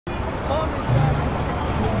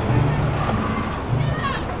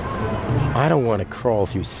I don't want to crawl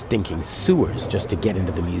through stinking sewers just to get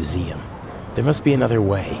into the museum. There must be another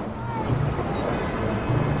way.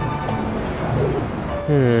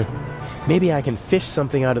 Maybe I can fish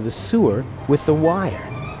something out of the sewer with the wire.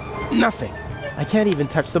 Nothing. I can't even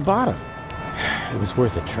touch the bottom. It was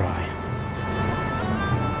worth a try.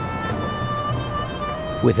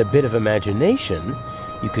 With a bit of imagination,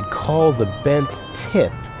 you could call the bent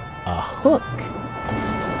tip a hook.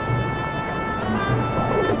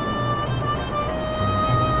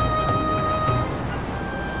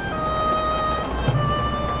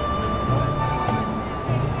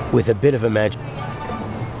 With a bit of imagination.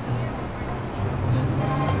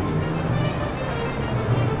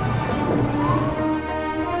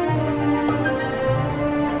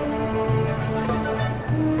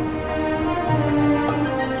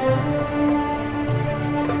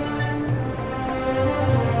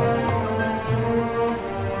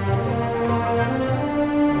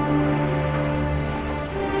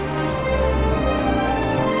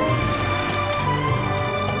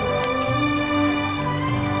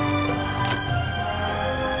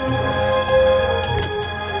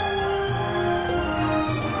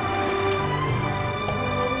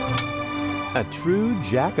 A true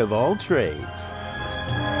jack of all trades.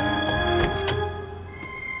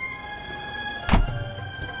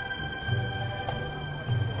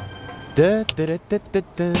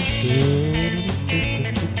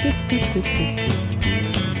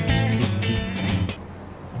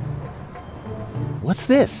 What's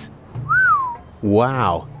this?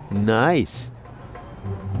 Wow, nice.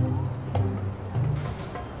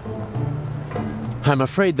 I'm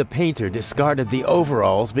afraid the painter discarded the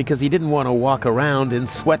overalls because he didn't want to walk around in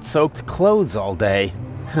sweat-soaked clothes all day.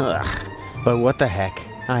 Ugh. But what the heck,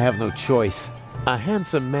 I have no choice. A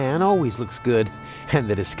handsome man always looks good, and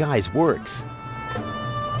the disguise works.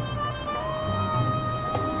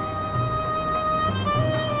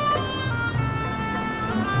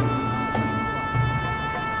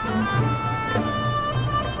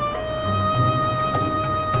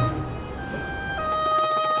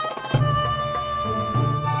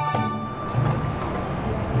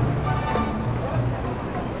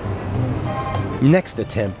 Next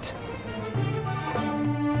attempt.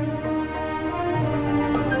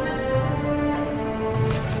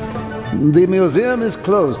 The museum is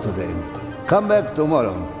closed today. Come back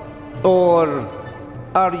tomorrow. Or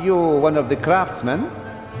are you one of the craftsmen?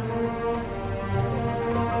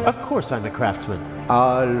 Of course I'm a craftsman.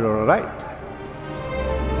 All right.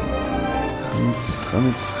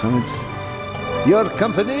 Your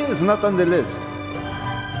company is not on the list.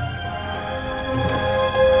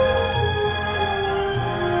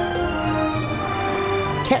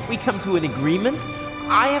 Can't we come to an agreement?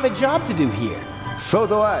 I have a job to do here. So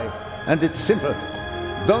do I. And it's simple.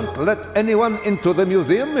 Don't let anyone into the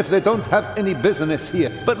museum if they don't have any business here.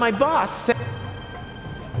 But my boss said...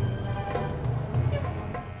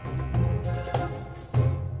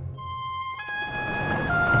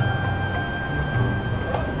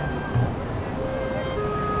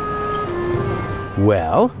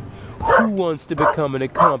 Well, who wants to become an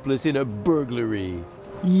accomplice in a burglary?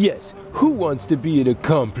 Yes, who wants to be an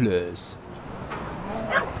accomplice?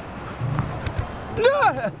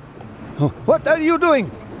 What are you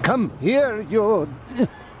doing? Come here, you...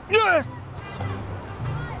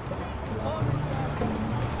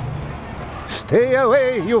 Stay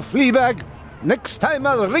away, you flea bag. Next time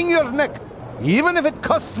I'll wring your neck, even if it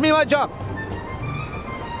costs me my job.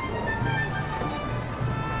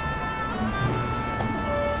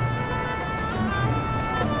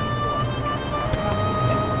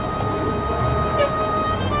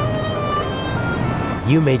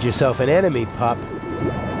 You made yourself an enemy, pup.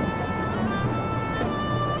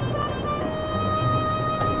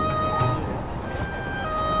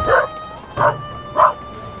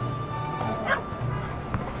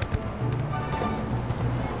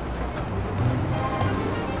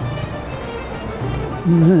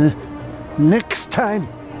 Next time.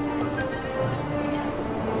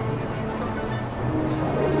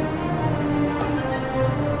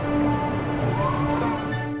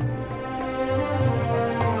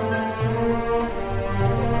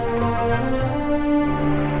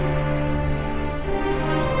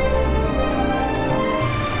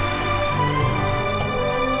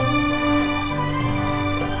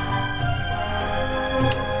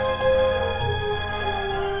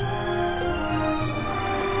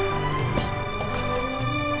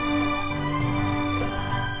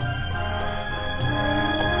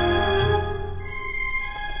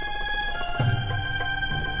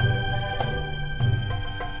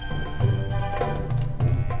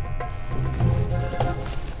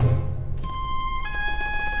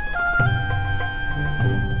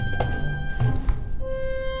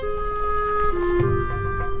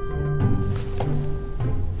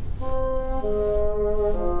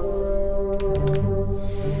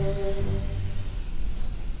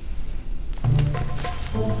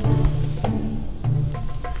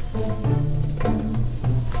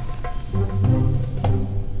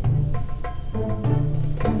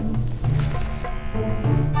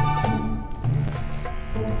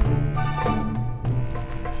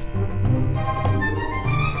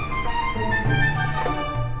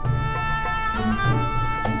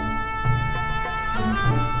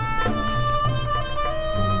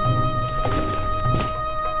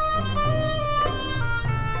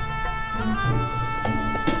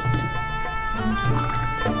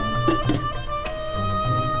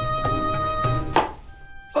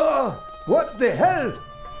 the hell?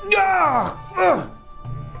 Ah! Ugh!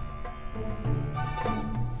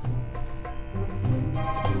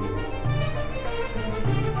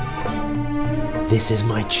 This is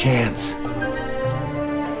my chance.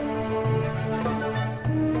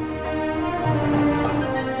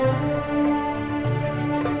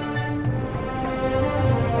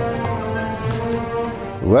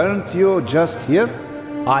 Weren't you just here?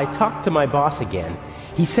 I talked to my boss again.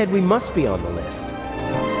 He said we must be on the list.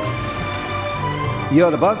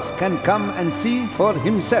 Your boss can come and see for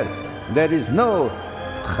himself. There is no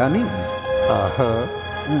Khamis. Uh-huh.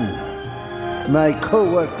 My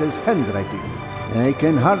co-worker's handwriting. I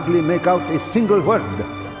can hardly make out a single word.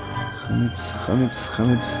 Khamis.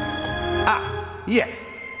 Ah, yes.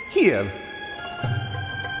 Here.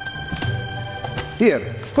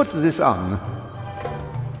 Here, put this on.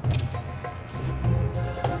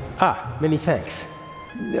 Ah, many thanks.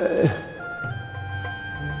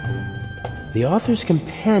 The author's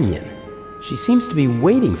companion. She seems to be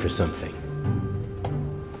waiting for something.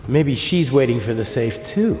 Maybe she's waiting for the safe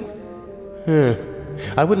too.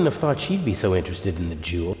 I wouldn't have thought she'd be so interested in the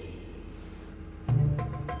jewel.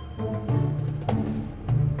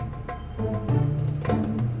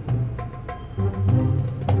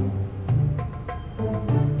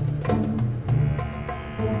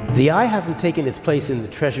 The eye hasn't taken its place in the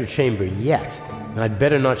treasure chamber yet. I'd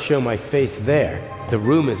better not show my face there. The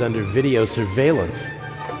room is under video surveillance.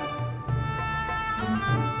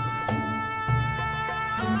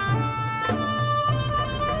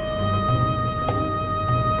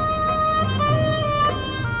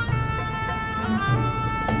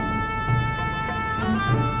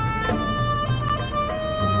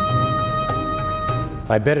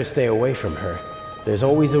 I better stay away from her. There's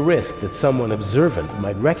always a risk that someone observant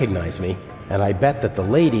might recognize me, and I bet that the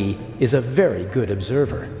lady is a very good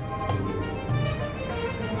observer.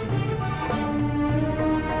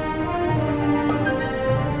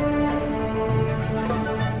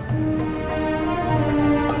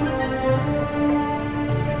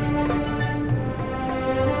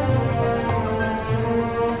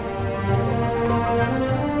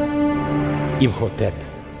 Imhotep.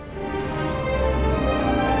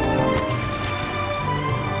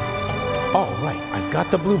 All right, I've got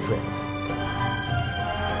the blueprints.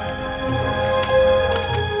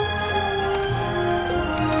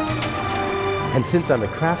 And since I'm a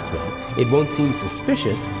craftsman, it won't seem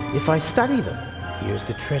suspicious if I study them. Here's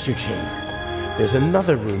the treasure chamber. There's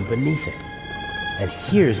another room beneath it. And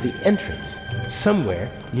here's the entrance, somewhere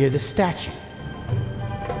near the statue.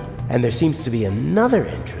 And there seems to be another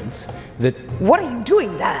entrance that... What are you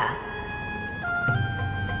doing there?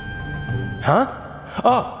 Huh?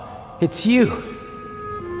 Oh! It's you!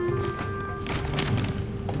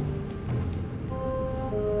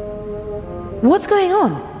 What's going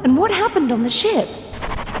on? And what happened on the ship?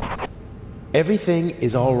 Everything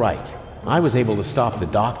is all right. I was able to stop the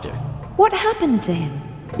doctor. What happened to him?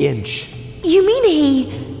 Inch. You mean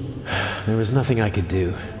he... There was nothing I could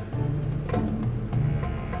do.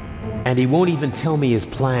 And he won't even tell me his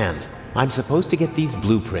plan. I'm supposed to get these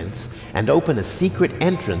blueprints and open a secret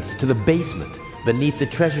entrance to the basement beneath the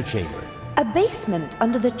treasure chamber. A basement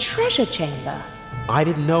under the treasure chamber? I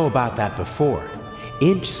didn't know about that before.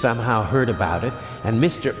 Inch somehow heard about it, and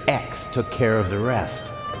Mr. X took care of the rest.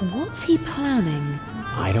 What's he planning?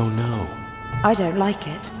 I don't know. I don't like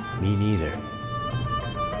it. Me neither.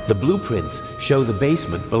 The blueprints show the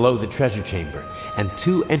basement below the treasure chamber, and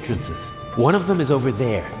two entrances. One of them is over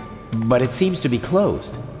there, but it seems to be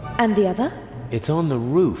closed. And the other? It's on the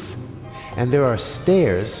roof, and there are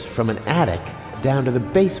stairs from an attic down to the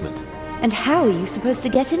basement. And how are you supposed to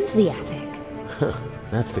get into the attic?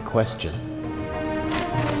 That's the question.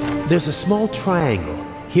 There's a small triangle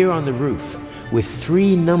here on the roof with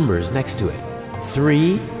 3 numbers next to it.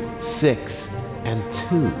 3, 6, and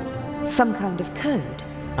 2. Some kind of code.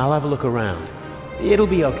 I'll have a look around. It'll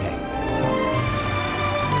be okay.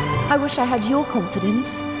 I wish I had your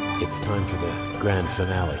confidence. It's time for the grand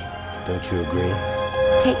finale. Don't you agree?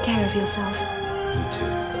 Take care of yourself. You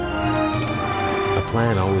too. A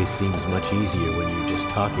plan always seems much easier when you're just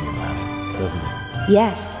talking about it, doesn't it?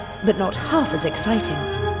 Yes, but not half as exciting.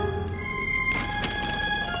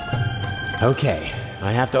 Okay,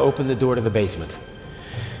 I have to open the door to the basement.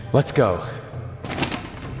 Let's go.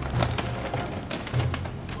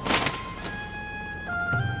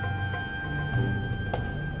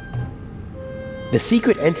 The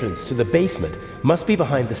secret entrance to the basement must be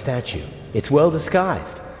behind the statue. It's well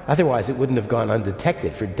disguised. Otherwise, it wouldn't have gone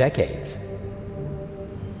undetected for decades.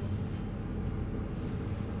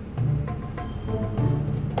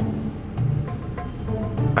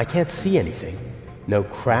 I can't see anything. No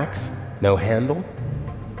cracks, No handle?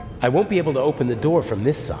 I won't be able to open the door from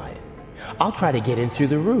this side. I'll try to get in through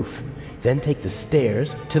the roof, then take the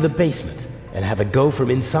stairs to the basement and have a go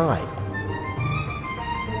from inside.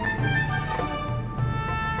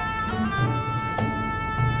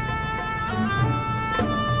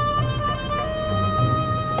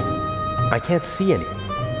 I can't see any.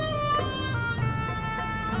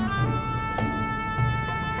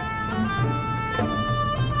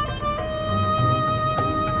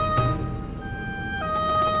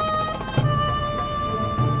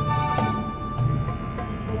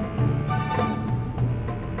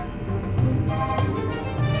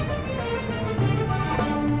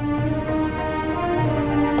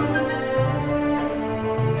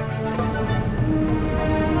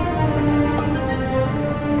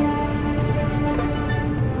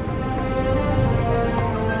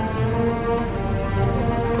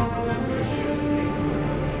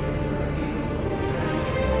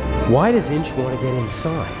 Why does Inch want to get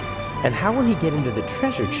inside? And how will he get into the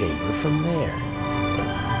treasure chamber from there?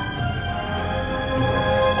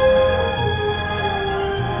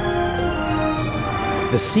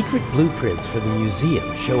 The secret blueprints for the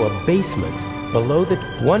museum show a basement below the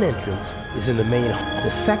one entrance is in the main hall. The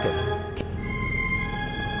second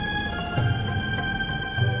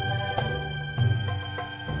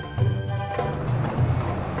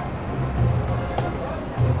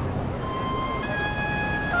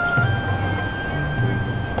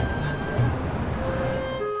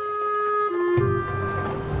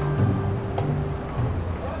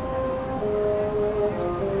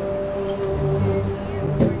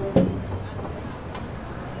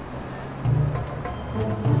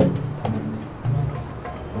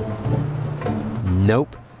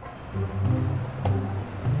Nope.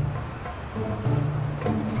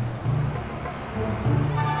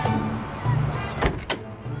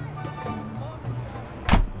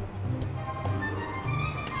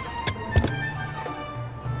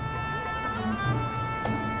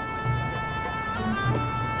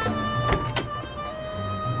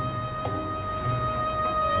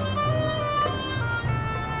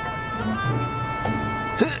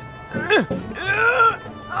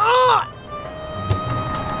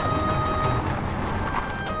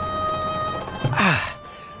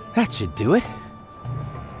 That should do it.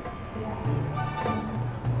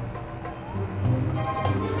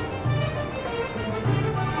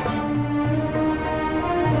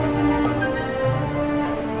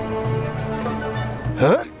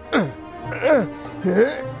 Huh?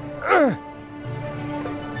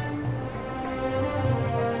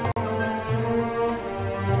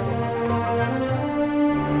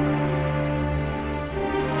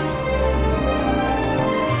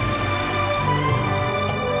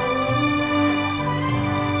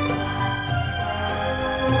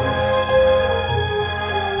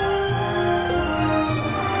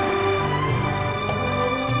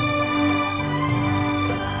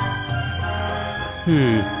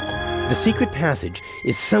 The secret passage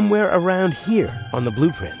is somewhere around here on the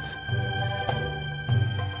blueprints.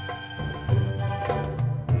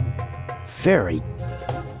 Very.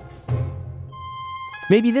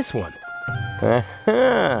 Maybe this one.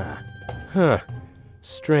 Aha! Huh.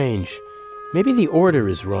 Strange. Maybe the order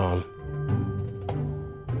is wrong.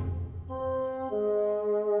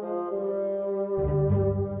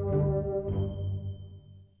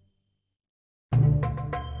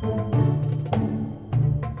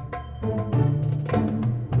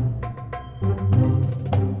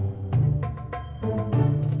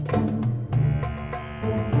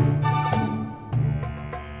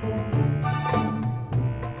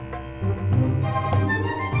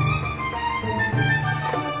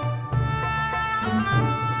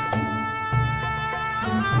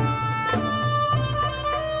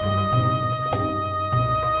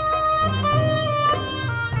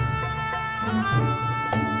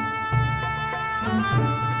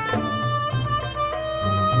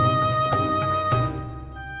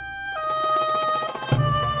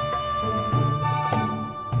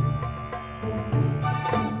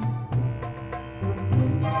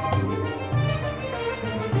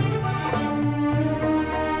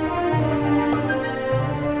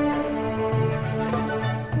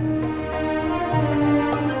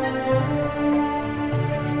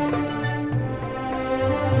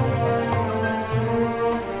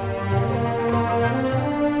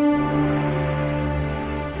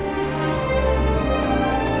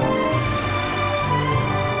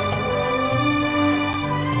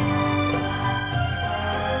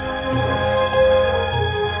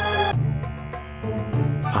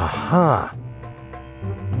 Aha!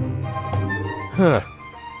 Huh.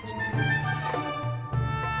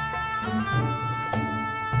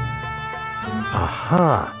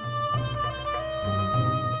 Aha!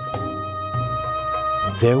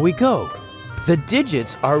 There we go. The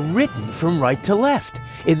digits are written from right to left.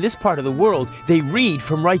 In this part of the world, they read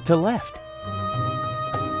from right to left.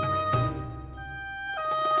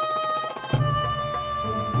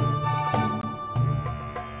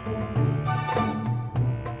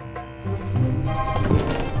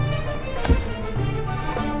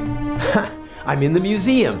 Ha! I'm in the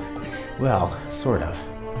museum. Well, sort of.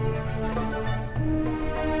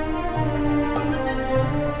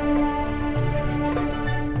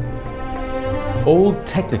 Old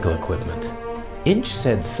technical equipment. Inch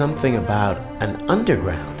said something about an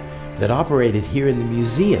underground that operated here in the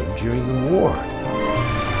museum during the war.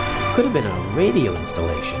 Could have been a radio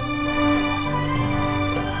installation.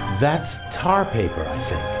 That's tar paper, I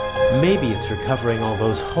think. Maybe it's recovering all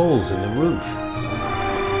those holes in the roof.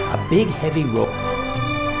 A big heavy rope.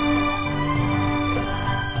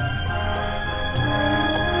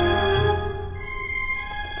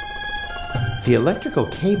 The electrical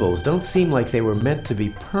cables don't seem like they were meant to be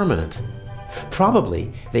permanent.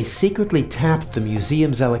 Probably they secretly tapped the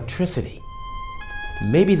museum's electricity.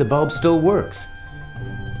 Maybe the bulb still works.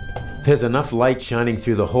 There's enough light shining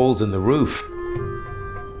through the holes in the roof.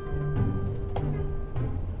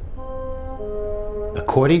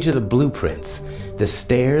 According to the blueprints, the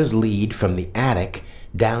stairs lead from the attic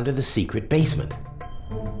down to the secret basement.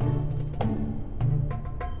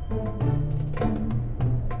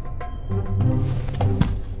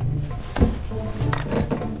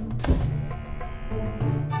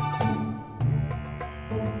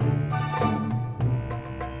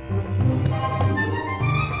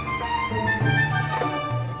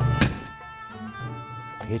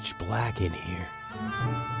 Pitch black in here.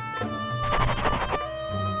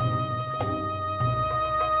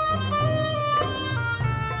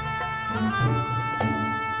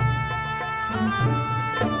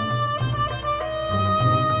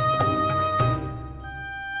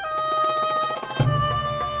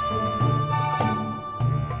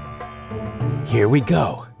 Here we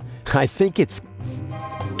go. I think it's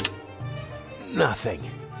nothing.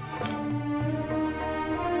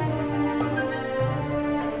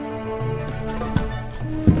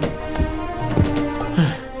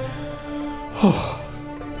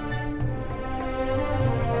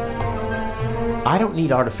 I don't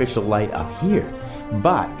need artificial light up here,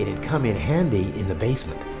 but it'd come in handy in the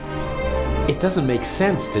basement. It doesn't make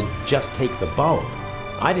sense to just take the bulb.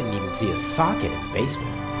 I didn't even see a socket in the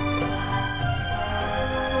basement.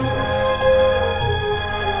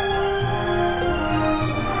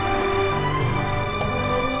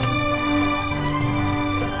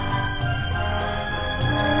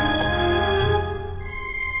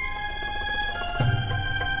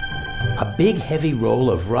 A big heavy roll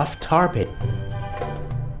of rough tar paper.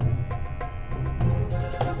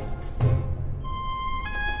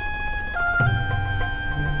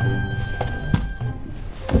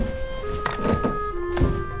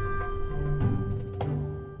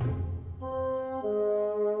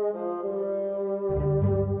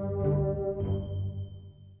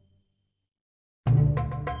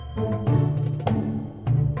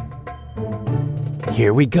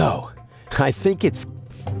 Here we go. I think it's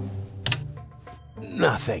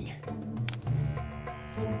nothing.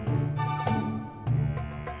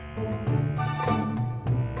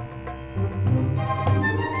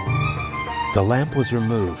 The lamp was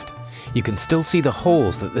removed. You can still see the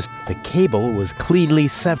holes that the cable was cleanly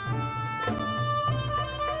severed.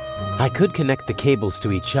 I could connect the cables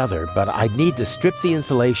to each other, but I'd need to strip the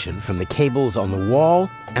insulation from the cables on the wall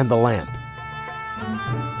and the lamp.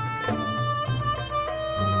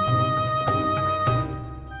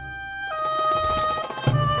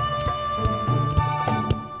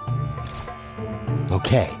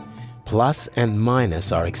 Okay, plus and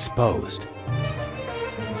minus are exposed.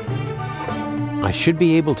 I should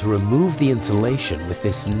be able to remove the insulation with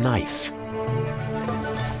this knife.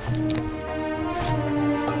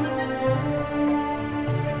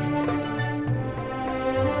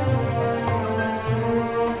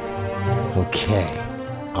 Okay,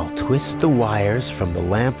 I'll twist the wires from the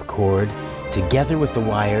lamp cord together with the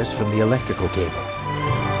wires from the electrical cable.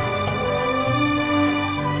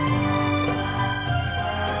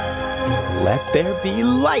 Let there be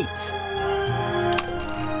light!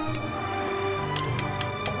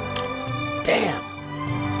 Damn!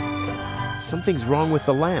 Something's wrong with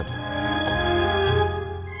the lamp.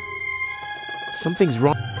 Something's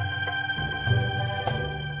wrong.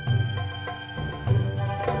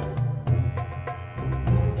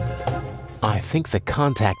 I think the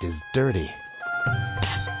contact is dirty.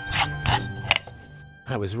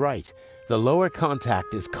 I was right. The lower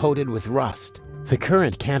contact is coated with rust. The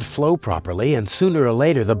current can't flow properly, and sooner or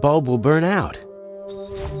later the bulb will burn out.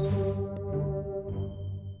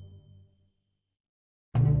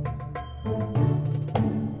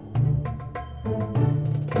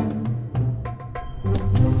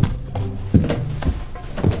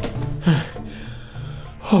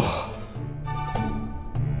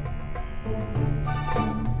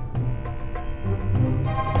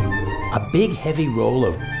 A big heavy roll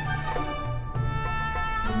of...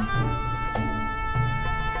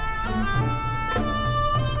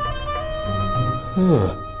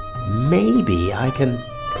 Maybe I can...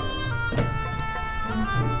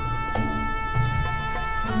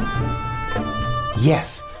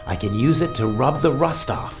 Yes, I can use it to rub the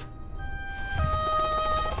rust off.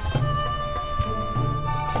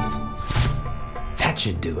 That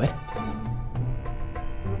should do it.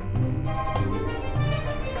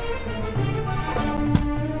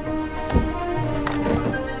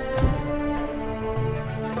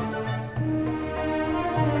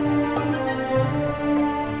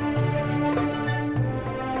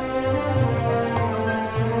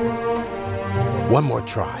 One more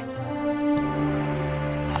try.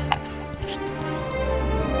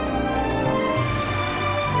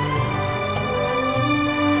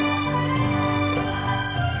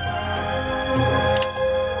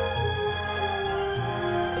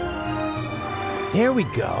 There we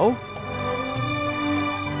go.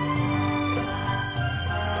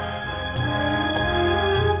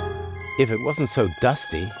 If it wasn't so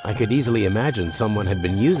dusty, I could easily imagine someone had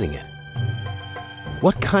been using it.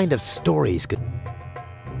 What kind of stories could...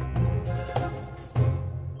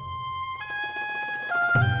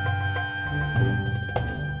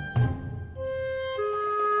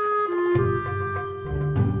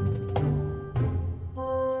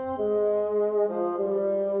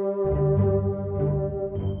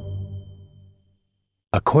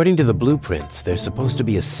 According to the blueprints, there's supposed to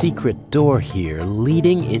be a secret door here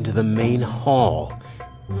leading into the main hall.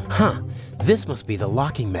 Huh, this must be the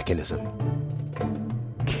locking mechanism.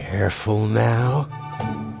 Careful now.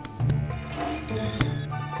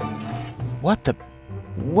 What the...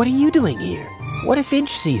 What are you doing here? What if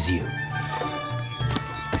Inch sees you?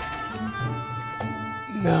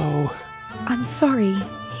 No. I'm sorry.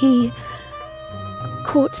 He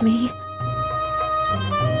caught me.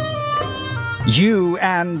 You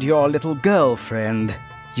and your little girlfriend.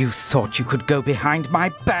 You thought you could go behind my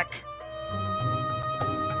back?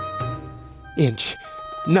 Inch,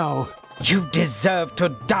 no. You deserve to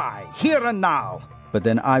die, here and now. But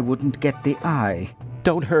then I wouldn't get the eye.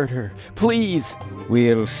 Don't hurt her, please.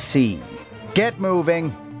 We'll see. Get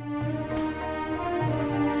moving.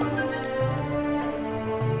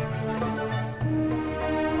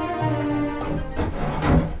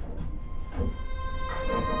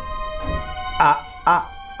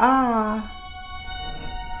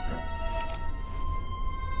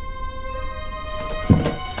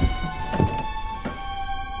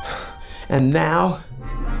 And now...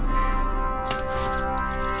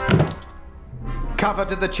 Cover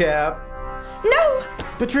to the chair. No!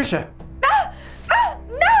 Patricia!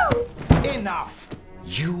 No! Enough!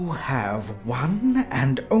 You have one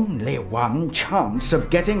and only one chance of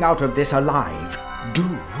getting out of this alive. Do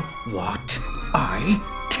what I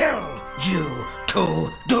tell you to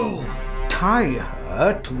do. Tie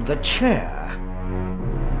her to the chair.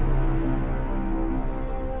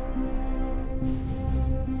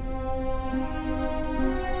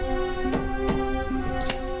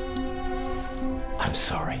 I'm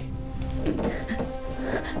sorry.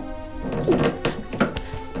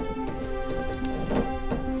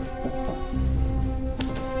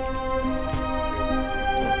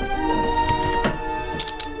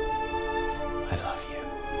 I love you.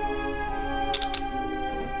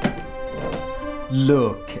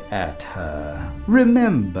 Look at her.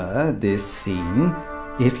 Remember this scene?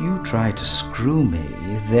 If you try to screw me,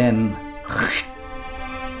 then...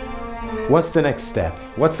 What's the next step?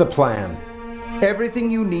 What's the plan? Everything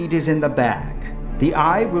you need is in the bag. The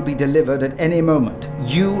eye will be delivered at any moment.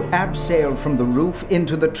 You abseil from the roof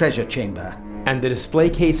into the treasure chamber. And the display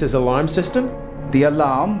case's alarm system? The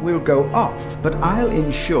alarm will go off, but I'll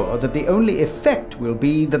ensure that the only effect will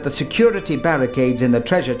be that the security barricades in the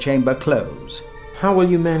treasure chamber close. How will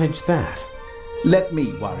you manage that? Let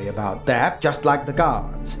me worry about that, just like the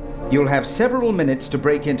guards. You'll have several minutes to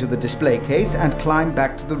break into the display case and climb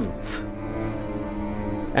back to the roof.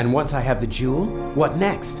 And once I have the jewel, what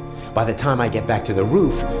next? By the time I get back to the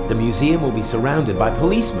roof, the museum will be surrounded by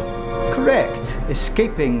policemen. Correct.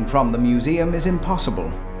 Escaping from the museum is impossible.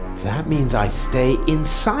 That means I stay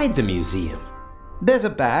inside the museum. There's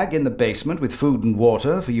a bag in the basement with food and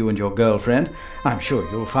water for you and your girlfriend. I'm sure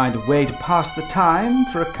you'll find a way to pass the time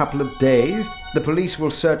for a couple of days. The police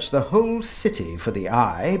will search the whole city for the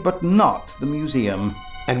eye, but not the museum.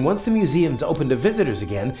 And once the museum's open to visitors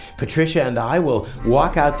again, Patricia and I will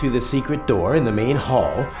walk out through the secret door in the main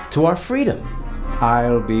hall to our freedom.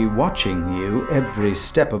 I'll be watching you every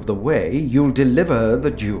step of the way. You'll deliver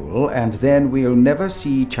the jewel, and then we'll never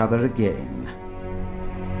see each other again.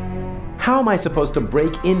 How am I supposed to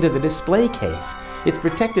break into the display case? It's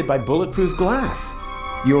protected by bulletproof glass.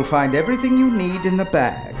 You'll find everything you need in the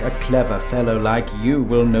bag. A clever fellow like you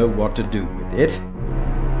will know what to do with it.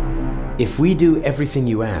 If we do everything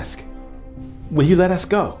you ask, will you let us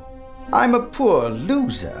go? I'm a poor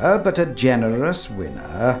loser, but a generous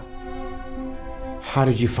winner. How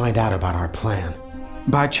did you find out about our plan?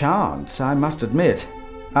 By chance, I must admit.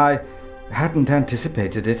 I hadn't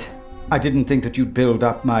anticipated it. I didn't think that you'd build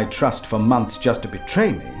up my trust for months just to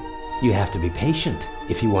betray me. You have to be patient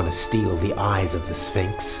if you want to steal the eyes of the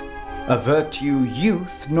Sphinx. A virtue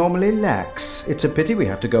youth normally lacks. It's a pity we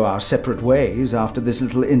have to go our separate ways after this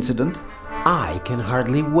little incident. I can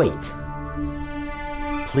hardly wait.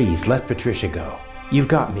 Please let Patricia go. You've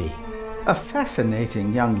got me. A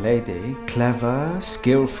fascinating young lady. Clever,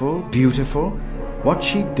 skillful, beautiful. What's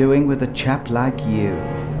she doing with a chap like you?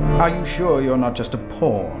 Are you sure you're not just a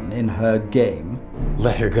pawn in her game?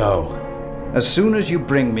 Let her go. As soon as you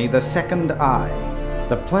bring me the second eye.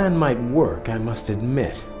 The plan might work, I must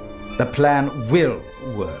admit. The plan will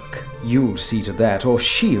work. You'll see to that, or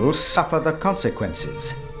she'll suffer the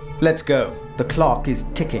consequences. Let's go. The clock is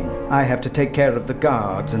ticking. I have to take care of the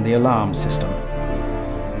guards and the alarm system.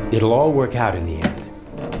 It'll all work out in the end.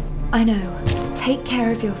 I know. Take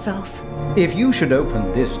care of yourself. If you should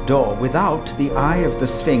open this door without the eye of the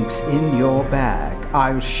Sphinx in your bag,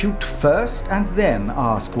 I'll shoot first and then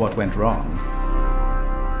ask what went wrong.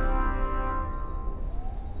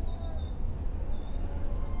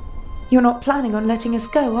 You're not planning on letting us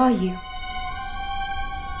go, are you?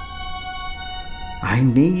 I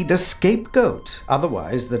need a scapegoat.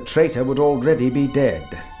 Otherwise, the traitor would already be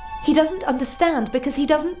dead. He doesn't understand because he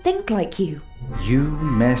doesn't think like you. You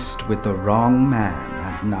messed with the wrong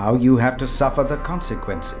man, and now you have to suffer the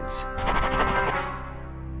consequences.